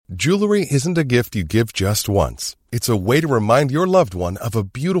Jewelry isn't a gift you give just once. It's a way to remind your loved one of a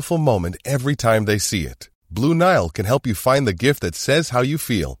beautiful moment every time they see it. Blue Nile can help you find the gift that says how you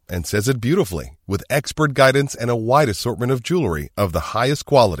feel and says it beautifully, with expert guidance and a wide assortment of jewelry of the highest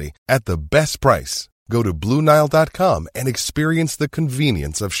quality at the best price. Go to BlueNile.com and experience the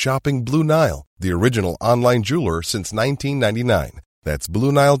convenience of shopping Blue Nile, the original online jeweler since 1999. That's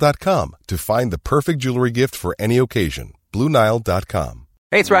BlueNile.com to find the perfect jewelry gift for any occasion. BlueNile.com.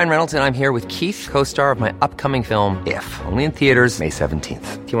 Hey, it's Ryan Reynolds, and I'm here with Keith, co-star of my upcoming film, If, only in theaters May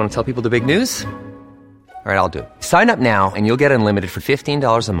 17th. Do you want to tell people the big news? All right, I'll do it. Sign up now and you'll get unlimited for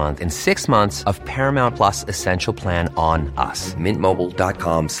 $15 a month and 6 months of Paramount Plus Essential Plan on us.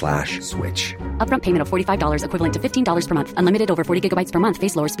 MintMobile.com/switch. Upfront payment of $45 equivalent to $15 per month. Unlimited over 40 gigabytes per month.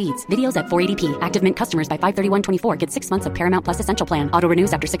 Face lower speeds. Videos at 480p. Active Mint customers by 531.24 get 6 months of Paramount Plus Essential Plan. Auto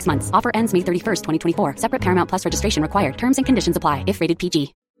renews after 6 months. Offer ends May 31st, 2024. Separate Paramount Plus registration required. Terms and conditions apply if rated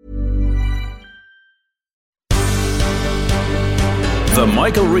PG. The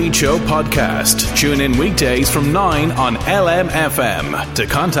Michael Reid Show podcast. Tune in weekdays from 9 on LMFM. To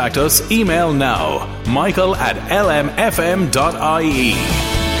contact us, email now, michael@lmfm.ie.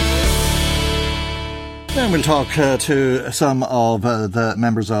 Then we'll talk to some of the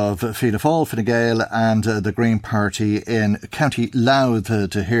members of Fianna Fáil, Fine Gael and the Green Party in County Louth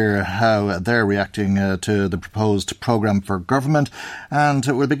to hear how they're reacting to the proposed programme for government. And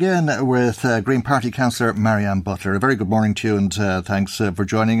we'll begin with Green Party councillor Marianne Butler. A very good morning to you and thanks for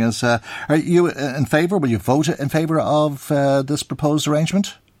joining us. Are you in favour? Will you vote in favour of this proposed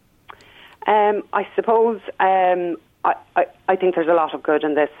arrangement? I suppose... I think there's a lot of good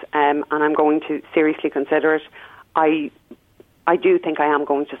in this, and I'm going to seriously consider it. I do think I am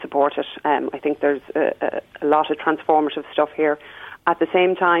going to support it. I think there's a lot of transformative stuff here. At the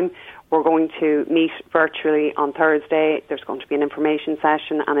same time, we're going to meet virtually on Thursday. There's going to be an information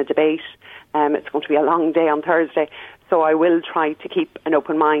session and a debate. It's going to be a long day on Thursday, so I will try to keep an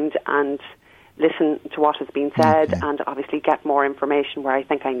open mind and listen to what has been said and obviously get more information where I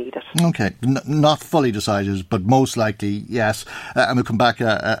think I need it. Okay, not fully decided, but most likely, yes. And we'll come back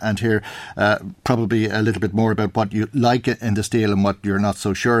and hear probably a little bit more about what you like in this deal and what you're not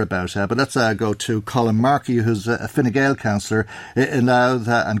so sure about. But let's go to Colin Markey, who's a Fine Gael councillor in Louth.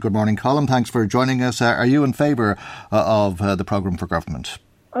 And good morning, Colin. Thanks for joining us. Are you in favour of the programme for government?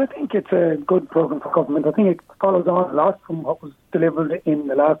 I think it's a good programme for government. I think it follows on a lot from what was delivered in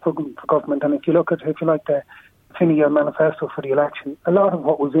the last programme for government. And if you like, the Fine Gael manifesto for the election, a lot of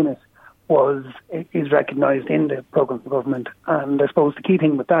what was in it is recognised in the programme for government. And I suppose the key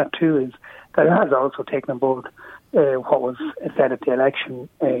thing with that too is that it has also taken on board what was said at the election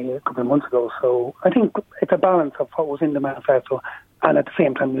a couple of months ago. So I think it's a balance of what was in the manifesto and at the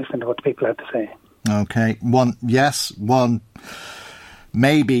same time listening to what the people had to say. Okay, one yes, one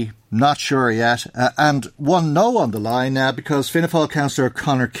maybe, not sure yet, and one no on the line because Fianna Fáil councillor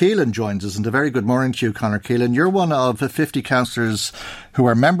Conor Keelan joins us. And a very good morning to you, Conor Keelan. You're one of 50 councillors who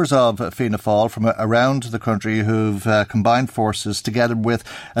are members of Fianna Fáil from around the country who've combined forces together with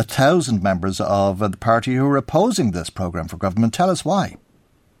 1,000 members of the party who are opposing this programme for government. Tell us why.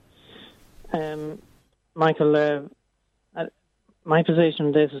 Michael, my position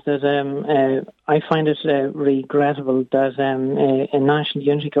on this is that I find it regrettable that a national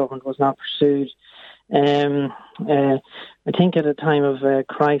unity government was not pursued. I think at a time of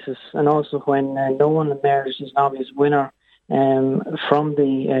crisis and also when no one emerged as an obvious winner from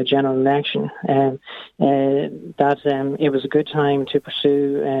the general election, that it was a good time to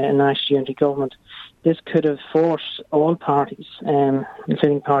pursue a national unity government. This could have forced all parties,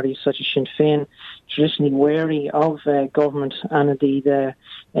 including parties such as Sinn Féin, traditionally wary of government and indeed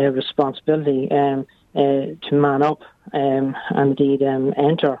responsibility, to man up and indeed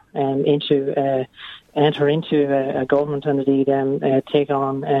enter into a government and indeed take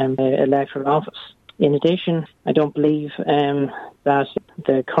on electoral office. In addition, I don't believe that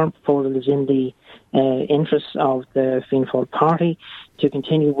the current proposal is in the interests of the Fianna Fáil party to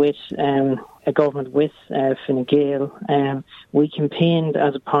continue with a government with Fine Gael. We campaigned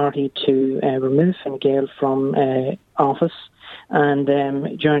as a party to remove Fine Gael from office, and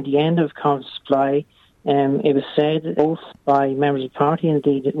during the end of COVID supply, it was said both by members of the party and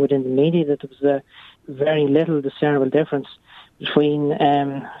indeed within the media that there was a very little discernible difference between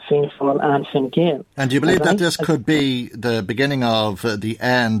Fianna Fáil and Fine Gael. And do you believe that this could be the beginning of the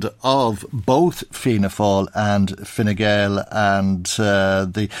end of both Fianna Fáil and Fine Gael and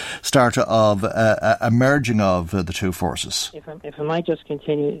the start of a merging of the two forces? If I might just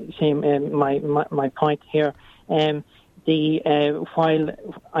continue saying my point here, while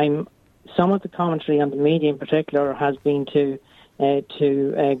some of the commentary on the media in particular has been to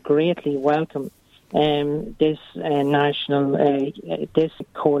to greatly welcome this national, this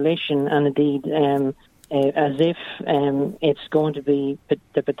coalition, and indeed as if it's going to be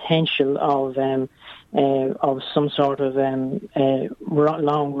the potential of some sort of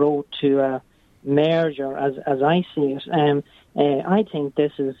long road to a merger, as I see it. I think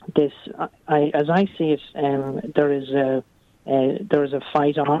as I see it, there is a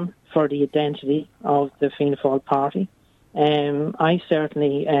fight on for the identity of the Fianna Fáil party. I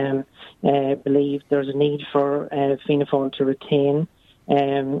certainly believe there's a need for Fianna Fáil to retain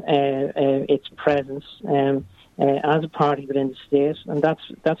its presence as a party within the state, and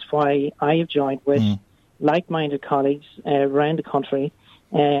that's why I have joined with like-minded colleagues around the country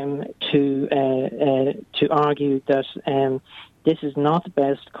to argue that this is not the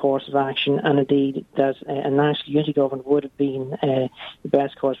best course of action, and indeed that a national unity government would have been the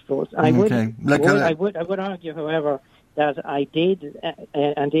best course forward. I would argue, however, that I did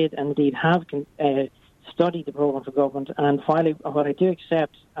and indeed have studied the programme for government, and what I do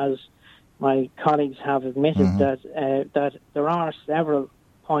accept, as my colleagues have admitted, that there are several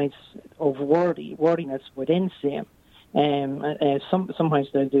points of wordiness within SAME. Some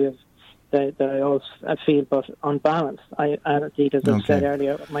points that I do have that I also feel, but on balance, indeed, as I said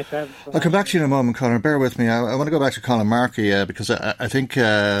earlier, my favourite. I'll come back to you in a moment, Conor. Bear with me. I want to go back to Colin Markey because I think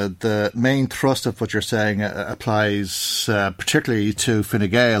the main thrust of what you're saying applies particularly to Fine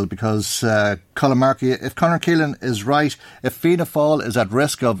Gael, because Colin Markey, if Conor Keelan is right, if Fianna Fáil is at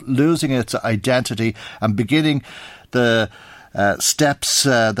risk of losing its identity and beginning the steps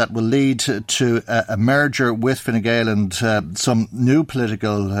that will lead to a merger with Fine Gael and some new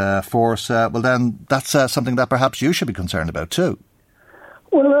political force, well then that's something that perhaps you should be concerned about too.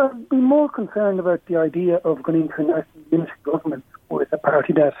 Well, I'd be more concerned about the idea of going into a national unity government with a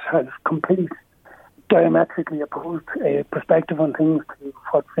party that has complete diametrically opposed perspective on things to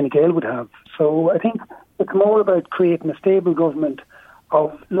what Fine Gael would have. So I think it's more about creating a stable government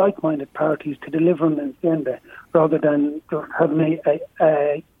of like-minded parties to deliver on an agenda, rather than just having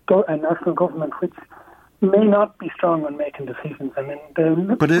a national government which may not be strong on making decisions. I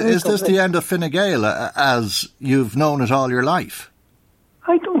mean, but is this the end of Fine Gael as you've known it all your life?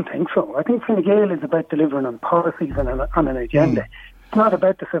 I don't think so. I think Fine Gael is about delivering on policies and on an agenda. It's not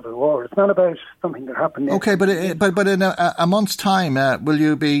about the Civil War. It's not about something that happened. Okay, but in a month's time, will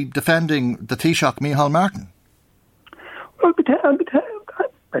you be defending the Taoiseach Micheál Martin? Well, it depends on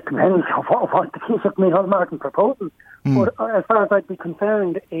what the Taoiseach Micheál Martin proposes. But as far as I'd be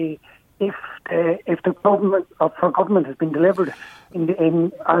concerned, if the government for government has been delivered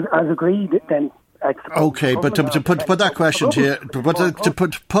as agreed, then. Okay, but to put that question to you, to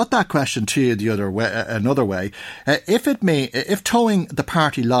put that question to you the other way, another way, if towing the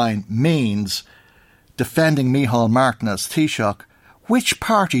party line means defending Micheál Martin as Taoiseach, which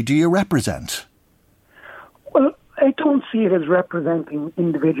party do you represent? Well, I don't see it as representing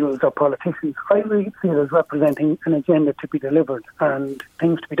individuals or politicians. I really see it as representing an agenda to be delivered and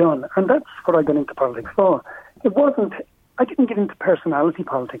things to be done, and that's what I got into politics for. I didn't get into personality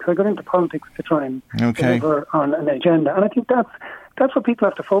politics. I got into politics to try and deliver on an agenda. And I think that's what people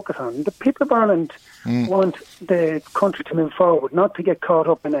have to focus on. The people of Ireland want the country to move forward, not to get caught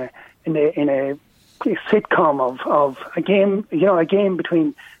up in a sitcom of a game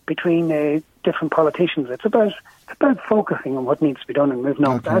between different politicians. It's about focusing on what needs to be done and moving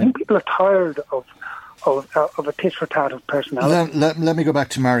on. I think people are tired of a tit-for-tat of personality. Let me go back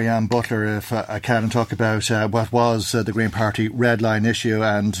to Marianne Butler, if I can, and talk about what was the Green Party red line issue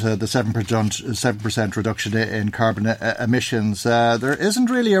and the 7% reduction in carbon emissions. There isn't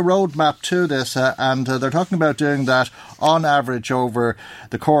really a roadmap to this, and they're talking about doing that on average over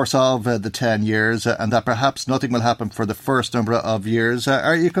the course of the 10 years, and that perhaps nothing will happen for the first number of years.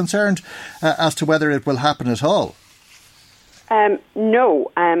 Are you concerned as to whether it will happen at all? No,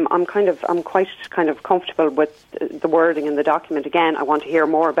 I'm quite comfortable with the wording in the document. Again, I want to hear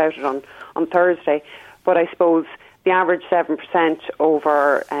more about it on Thursday. But I suppose the average 7%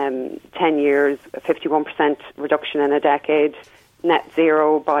 over 10 years, 51% reduction in a decade, net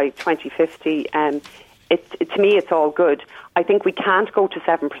zero by 2050. To me, it's all good. I think we can't go to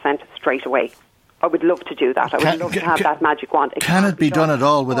 7% straight away. I would love to do that. I would love to have that magic wand. Can it be done at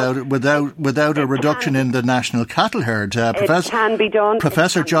all without a reduction in the national cattle herd? It can be done.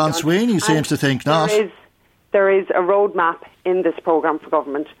 Professor John Sweeney seems to think not. There is a roadmap in this programme for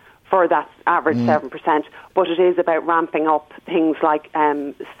government for that average 7%, but it is about ramping up things like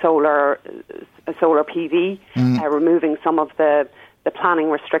solar PV, removing some of the planning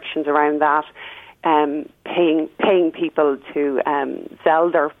restrictions around that. paying people to sell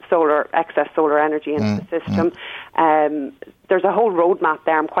their excess solar energy into the system. There's a whole roadmap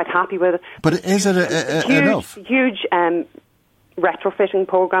there. I'm quite happy with it. But is it enough? Huge retrofitting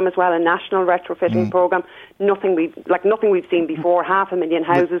program as well, a national retrofitting program. Nothing we've seen before. 500,000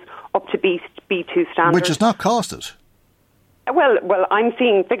 houses up to B2 standards, which is not costed. Well, I'm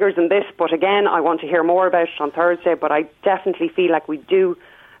seeing figures in this, but again, I want to hear more about it on Thursday. But I definitely feel like we do,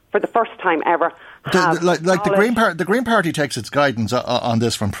 for the first time ever, the Green Party takes its guidance on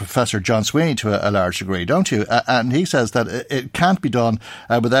this from Professor John Sweeney to a large degree, don't you? And he says that it can't be done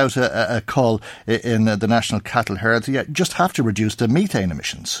without a cull in the national cattle herd. You just have to reduce the methane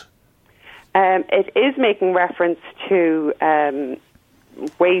emissions. It is making reference to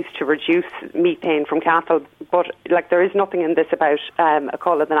ways to reduce methane from cattle, but there is nothing in this about a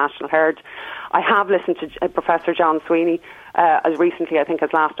cull of the national herd. I have listened to Professor John Sweeney as recently, I think,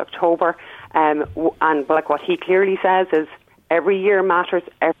 as last October, and what he clearly says is every year matters,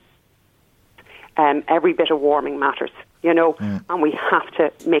 every bit of warming matters, and we have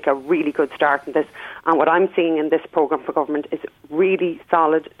to make a really good start in this. And what I'm seeing in this programme for government is really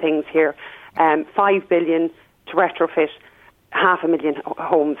solid things here. 5 billion to retrofit 500,000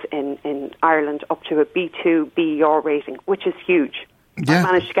 homes in Ireland up to a B2 BER rating, which is huge. I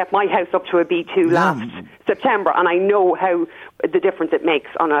managed to get my house up to a B2 last September, and I know how the difference it makes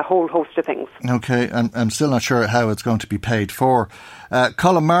on a whole host of things. OK, I'm still not sure how it's going to be paid for.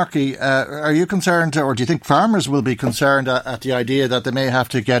 Colin Markey, are you concerned, or do you think farmers will be concerned at the idea that they may have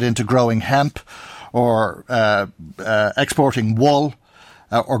to get into growing hemp or exporting wool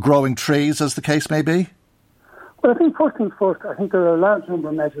or growing trees, as the case may be? Well, I think first things first, I think there are a large number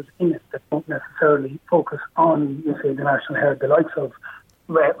of measures in it that don't necessarily focus on, the national herd, the likes of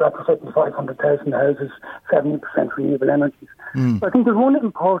retrofitting 500,000 houses, 70% renewable energies. But I think there's one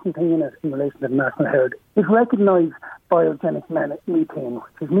important thing in it in relation to the national herd, is recognise biogenic methane,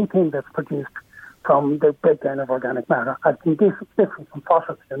 which is methane that's produced from the breakdown of organic matter, as being different from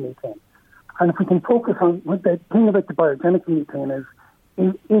fossil fuel methane. And if we can focus on, what the thing about the biogenic methane is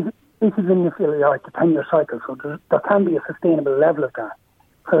this is in, if you like, a 10-year cycle, so there can be a sustainable level of that.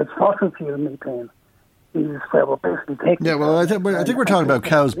 Whereas fossil fuel methane is where we're basically taking... Yeah, well, I think we're talking about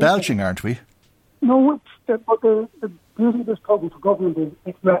cows belching, aren't we? No, but the beauty of this problem for government is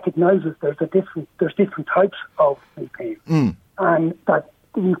it recognises there's different types of methane, and that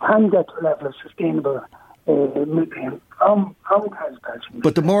you can get to a level of sustainable methane from cows belching.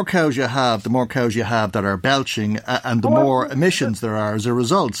 But the more cows you have that are belching, and the more emissions there are as a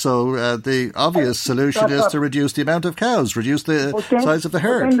result. So the obvious solution is to reduce the amount of cows, reduce the size of the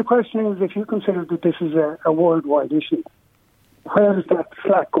herd. Then the question is, if you consider that this is a worldwide issue, where is that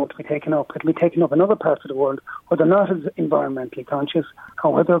slack going to be taken up? It'll be taken up in other parts of the world where they're not as environmentally conscious,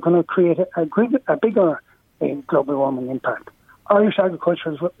 and where they're going to create a bigger global warming impact. Irish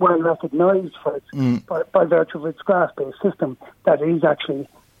agriculture is well recognised for its, by virtue of its grass-based system, that it is actually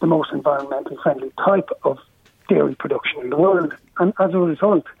the most environmentally friendly type of dairy production in the world. And as a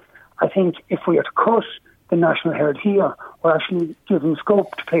result, I think if we are to cut the national herd here, we're actually giving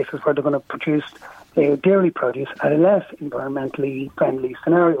scope to places where they're going to produce dairy produce at a less environmentally friendly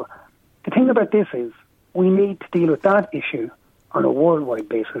scenario. The thing about this is we need to deal with that issue on a worldwide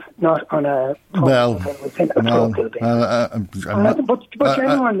basis, not on a local basis. But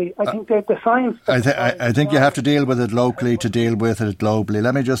genuinely, I think that the science... I think you have to deal with it locally to deal with it globally.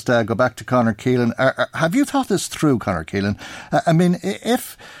 Let me just go back to Conor Keelan. Have you thought this through, Conor Keelan? I mean,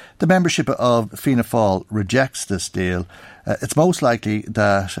 if the membership of Fianna Fáil rejects this deal, it's most likely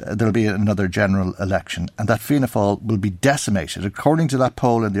that there'll be another general election and that Fianna Fáil will be decimated. According to that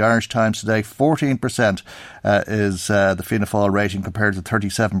poll in the Irish Times today, 14% is the Fianna Fáil rating compared to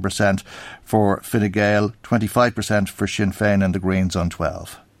 37% for Fine Gael, 25% for Sinn Féin and the Greens on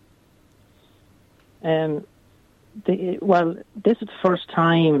 12%. Well, this is the first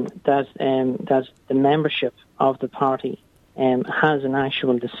time that the membership of the party has an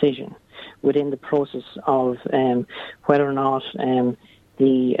actual decision within the process of whether or not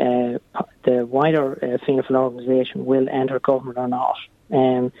the wider Fianna Fáil organisation will enter government or not.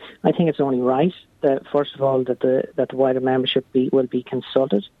 I think it's only right that, first of all, that the wider membership will be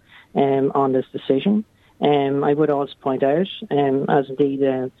consulted on this decision. I would also point out, as indeed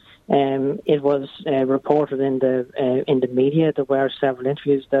it was reported in the media, there were several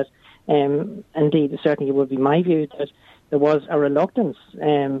interviews that indeed certainly it would be my view that there was a reluctance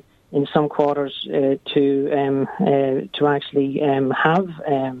in some quarters to actually have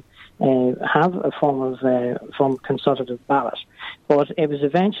have a form of consultative ballot. But it was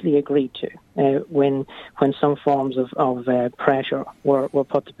eventually agreed to when some forms of pressure were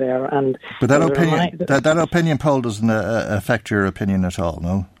put to bear. But that opinion poll doesn't affect your opinion at all,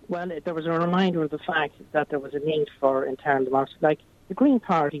 no? Well, there was a reminder of the fact that there was a need for internal democracy. Like, the Green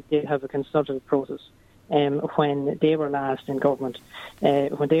Party did have a consultative process when they were last in government,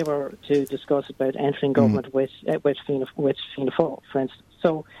 when they were to discuss about entering government with Fianna Fáil, for instance.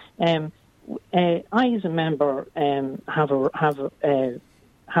 So, I, as a member, have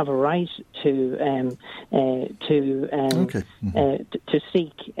a right to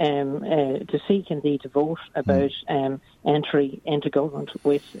seek indeed to vote about entry into government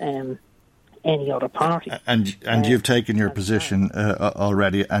with any other party. And you've taken your position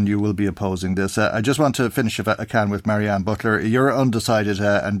already, and you will be opposing this. I just want to finish, if I can, with Marianne Butler. You're undecided,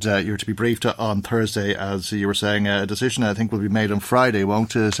 and you're to be briefed on Thursday, as you were saying. A decision, I think, will be made on Friday,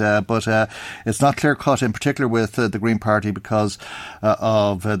 won't it? But it's not clear-cut, in particular with the Green Party, because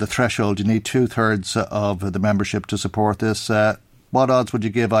of the threshold. You need 2/3 of the membership to support this. What odds would you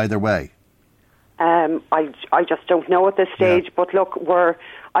give either way? I just don't know at this stage. Yeah. But look,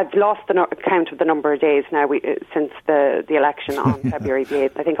 I've lost the count of the number of days now since the election on February the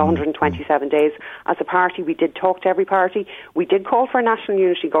 8th. I think 127 days. As a party, we did talk to every party. We did call for a national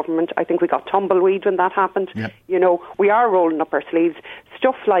unity government. I think we got tumbleweed when that happened. Yep. You know, we are rolling up our sleeves.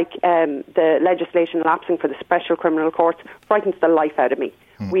 Stuff like the legislation lapsing for the special criminal courts frightens the life out of me.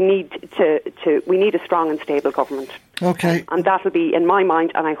 We need we need a strong and stable government. Okay. And that'll be in my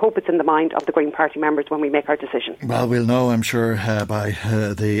mind, and I hope it's in the mind of the Green Party members when we make our decision. Well, we'll know, I'm sure, by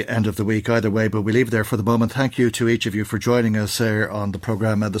the end of the week either way, but we'll leave it there for the moment. Thank you to each of you for joining us here on the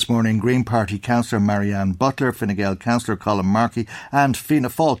programme this morning. Green Party Councillor Marianne Butler, Fine Gael Councillor Colin Markey, and Fianna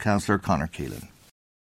Fáil Councillor Conor Keelan.